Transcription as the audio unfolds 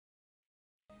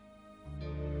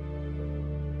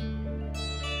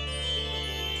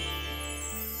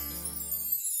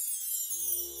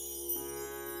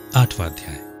8वां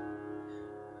अध्याय।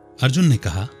 अर्जुन ने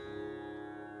कहा,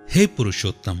 हे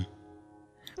पुरुषोत्तम,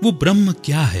 वो ब्रह्म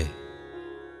क्या है?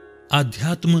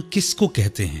 आध्यात्म किसको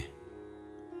कहते हैं?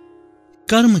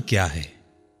 कर्म क्या है?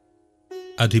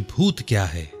 अधिभूत क्या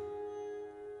है?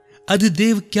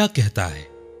 अधिदेव क्या कहता है?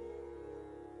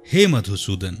 हे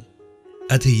मधुसूदन,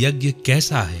 अधियज्ञ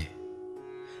कैसा है?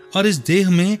 और इस देह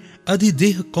में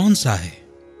अधिदेह कौन सा है?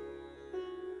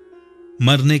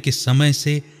 मरने के समय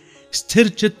से स्थिर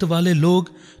चित्त वाले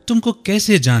लोग तुमको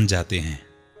कैसे जान जाते हैं?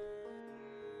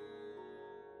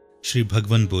 श्री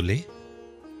भगवान बोले,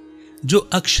 जो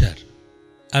अक्षर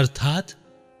अर्थात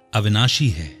अविनाशी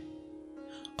है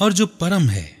और जो परम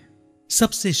है,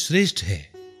 सबसे श्रेष्ठ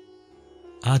है,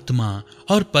 आत्मा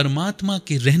और परमात्मा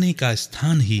के रहने का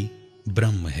स्थान ही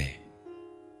ब्रह्म है।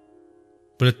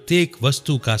 प्रत्येक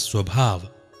वस्तु का स्वभाव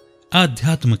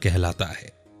आध्यात्म कहलाता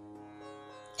है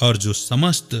और जो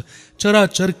समस्त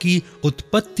चराचर की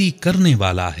उत्पत्ति करने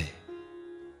वाला है,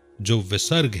 जो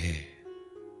विसर्ग है,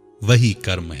 वही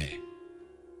कर्म है।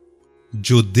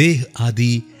 जो देह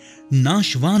आदि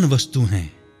नाशवान वस्तु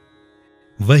हैं,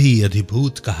 वही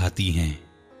अधिभूत कहाती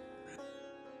हैं।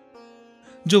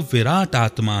 जो विराट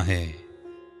आत्मा है,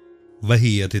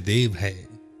 वही अधिदेव है।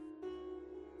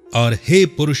 और हे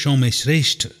पुरुषों में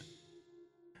श्रेष्ठ,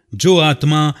 जो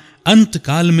आत्मा अंत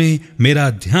काल में मेरा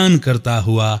ध्यान करता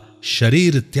हुआ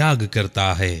शरीर त्याग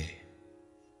करता है,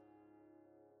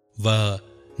 वह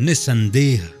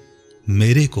निसंदेह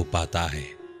मेरे को पाता है।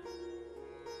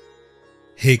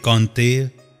 हे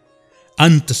कौन्तेय,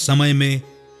 अंत समय में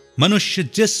मनुष्य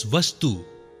जिस वस्तु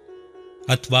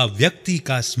अथवा व्यक्ति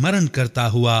का स्मरण करता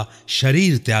हुआ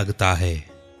शरीर त्यागता है,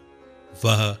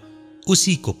 वह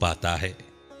उसी को पाता है।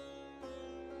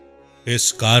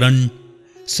 इस कारण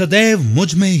सदैव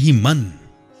मुझ में ही मन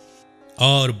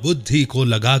और बुद्धि को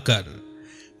लगाकर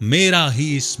मेरा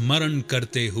ही स्मरण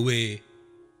करते हुए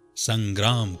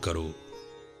संग्राम करो।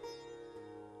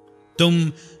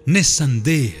 तुम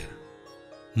निस्संदेह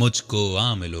मुझको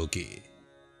आ मिलोगे।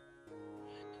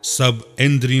 सब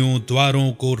इंद्रियों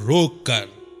द्वारों को रोककर,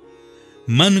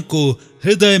 मन को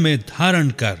हृदय में धारण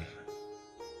कर,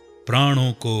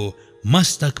 प्राणों को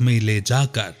मस्तक में ले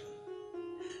जाकर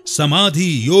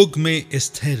समाधि योग में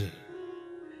स्थिर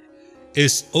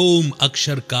इस ओम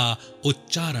अक्षर का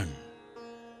उच्चारण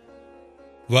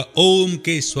व ओम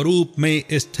के स्वरूप में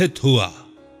स्थित हुआ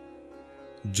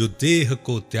जो देह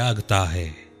को त्यागता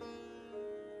है,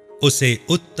 उसे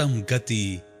उत्तम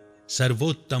गति,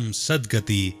 सर्वोत्तम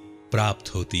सद्गति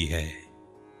प्राप्त होती है।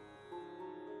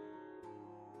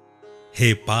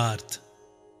 हे पार्थ,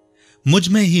 मुझ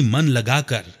में ही मन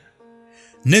लगाकर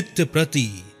नित्य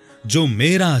प्रति जो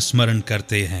मेरा स्मरण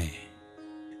करते हैं,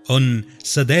 उन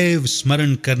सदैव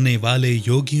स्मरण करने वाले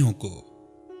योगियों को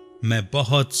मैं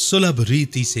बहुत सुलभ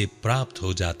रीति से प्राप्त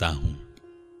हो जाता हूं।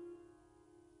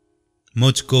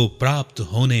 मुझको प्राप्त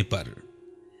होने पर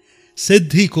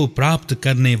सिद्धि को प्राप्त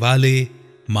करने वाले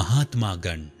महात्मा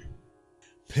गण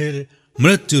फिर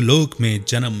मृत्यु लोक में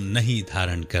जन्म नहीं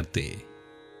धारण करते।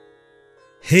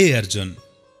 हे अर्जुन,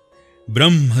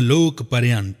 ब्रह्मलोक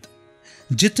पर्यंत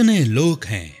जितने लोक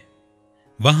हैं,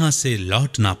 वहां से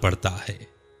लौटना पड़ता है,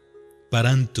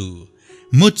 परंतु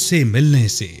मुझसे मिलने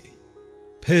से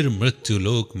फिर मृत्यु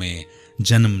लोक में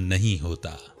जन्म नहीं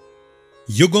होता।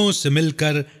 युगों से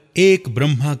मिलकर एक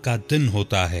ब्रह्मा का दिन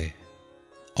होता है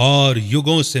और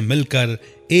युगों से मिलकर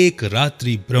एक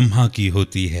रात्रि ब्रह्मा की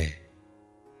होती है।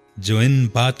 जो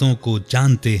इन बातों को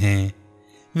जानते हैं,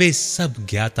 वे सब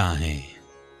ज्ञाता हैं।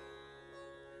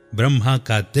 ब्रह्मा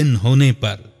का दिन होने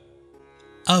पर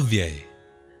अव्यय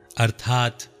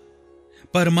अर्थात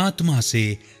परमात्मा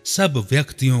से सब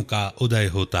व्यक्तियों का उदय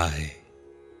होता है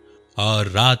और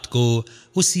रात को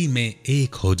उसी में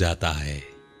एक हो जाता है।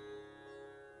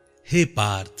 हे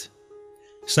पार्थ,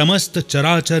 समस्त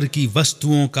चराचर की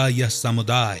वस्तुओं का यह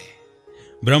समुदाय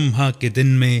ब्रह्मा के दिन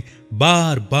में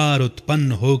बार बार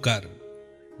उत्पन्न होकर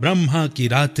ब्रह्मा की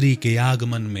रात्रि के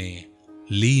आगमन में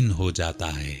लीन हो जाता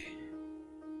है।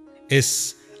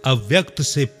 इस अव्यक्त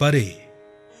से परे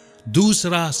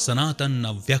दूसरा सनातन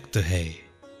अव्यक्त है,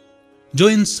 जो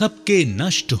इन सब के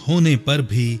नष्ट होने पर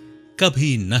भी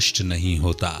कभी नष्ट नहीं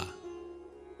होता।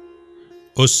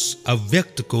 उस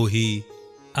अव्यक्त को ही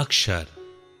अक्षर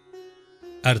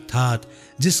अर्थात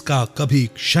जिसका कभी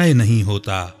क्षय नहीं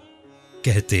होता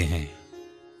कहते हैं।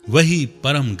 वही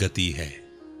परम गति है,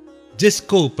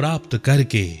 जिसको प्राप्त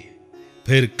करके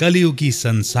फिर कलियुगी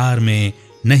संसार में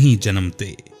नहीं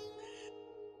जन्मते।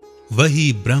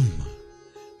 वही ब्रह्म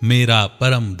मेरा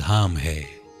परम धाम है।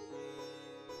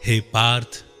 हे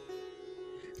पार्थ,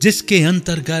 जिसके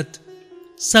अंतर्गत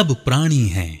सब प्राणी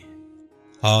हैं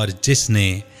और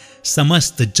जिसने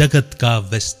समस्त जगत का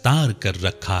विस्तार कर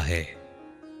रखा है।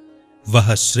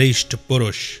 वह श्रेष्ठ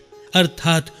पुरुष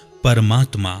अर्थात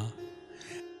परमात्मा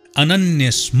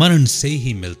अनन्य स्मरण से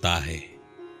ही मिलता है।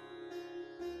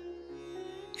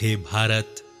 हे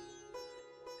भारत,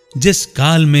 जिस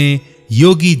काल में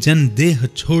योगी जन देह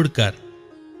छोड़कर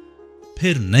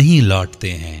फिर नहीं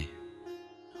लौटते हैं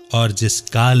और जिस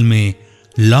काल में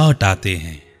लौट आते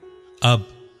हैं, अब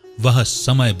वह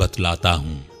समय बतलाता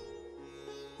हूं।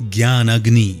 ज्ञान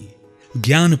अग्नि,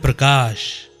 ज्ञान प्रकाश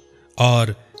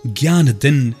और ज्ञान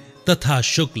दिन तथा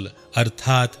शुक्ल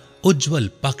अर्थात उज्जवल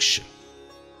पक्ष,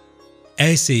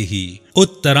 ऐसे ही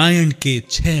उत्तरायण के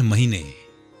 6 महीने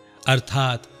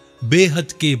अर्थात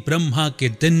बेहद के ब्रह्मा के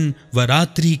दिन व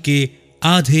रात्रि के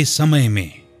आधे समय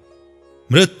में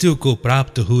मृत्यु को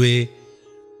प्राप्त हुए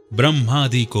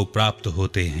ब्रह्मादि को प्राप्त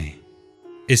होते हैं।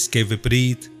 इसके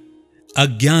विपरीत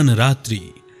अज्ञान रात्रि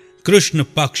कृष्ण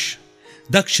पक्ष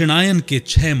दक्षिणायन के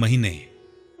 6 महीने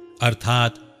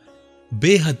अर्थात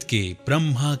बेहद के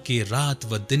ब्रह्मा के रात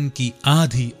व दिन की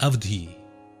आधी अवधि,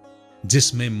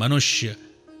 जिसमें मनुष्य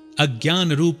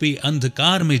अज्ञान रूपी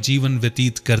अंधकार में जीवन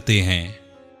व्यतीत करते हैं,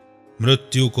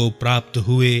 मृत्यु को प्राप्त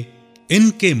हुए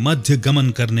इनके मध्य गमन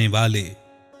करने वाले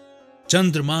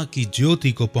चंद्रमा की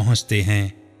ज्योति को पहुंचते हैं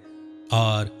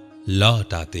और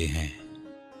लौट आते हैं।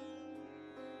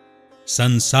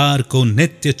 संसार को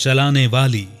नित्य चलाने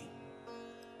वाली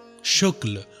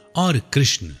शुक्ल और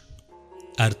कृष्ण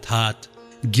अर्थात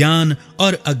ज्ञान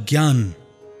और अज्ञान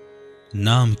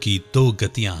नाम की 2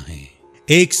 गतियां हैं।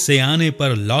 एक से आने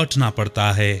पर लौटना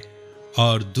पड़ता है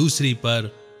और दूसरी पर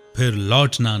फिर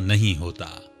लौटना नहीं होता।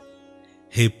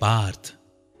 हे पार्थ,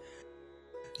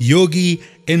 योगी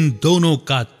इन दोनों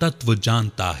का तत्व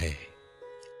जानता है,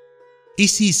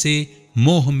 इसी से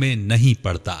मोह में नहीं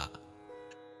पड़ता।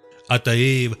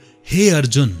 अतएव हे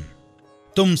अर्जुन,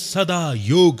 तुम सदा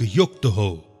योग युक्त हो।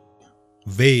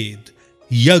 वेद,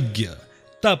 यज्ञ,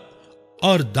 तप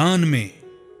और दान में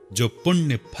जो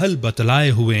पुण्य फल बतलाए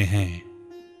हुए हैं,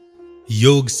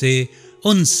 योग से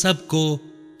उन सब को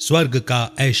स्वर्ग का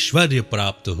ऐश्वर्य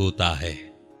प्राप्त होता है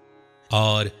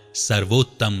और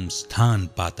सर्वोत्तम स्थान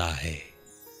पाता है।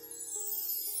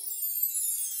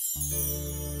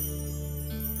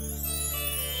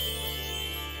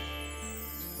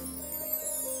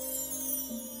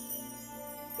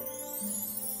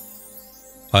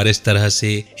 और इस तरह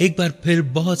से एक बार फिर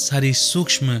बहुत सारी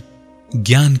सूक्ष्म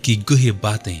ज्ञान की गुह्य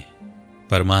बातें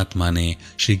परमात्मा ने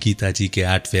श्री गीता जी के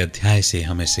 8वें अध्याय से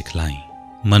हमें सिखलाई।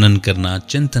 मनन करना,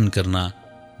 चिंतन करना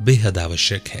बेहद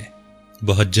आवश्यक है।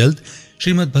 बहुत जल्द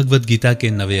श्रीमद् भगवद गीता के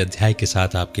 9वें अध्याय के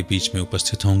साथ आपके बीच में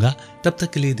उपस्थित होऊंगा। तब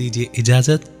तक के लिए दीजिए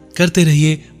इजाजत। करते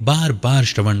रहिए बार बार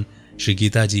श्रवण श्री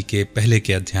गीता जी के पहले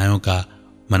के अध्यायों का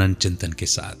मनन चिंतन के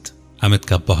साथ। अमित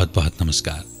का बहुत बहुत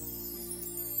नमस्कार।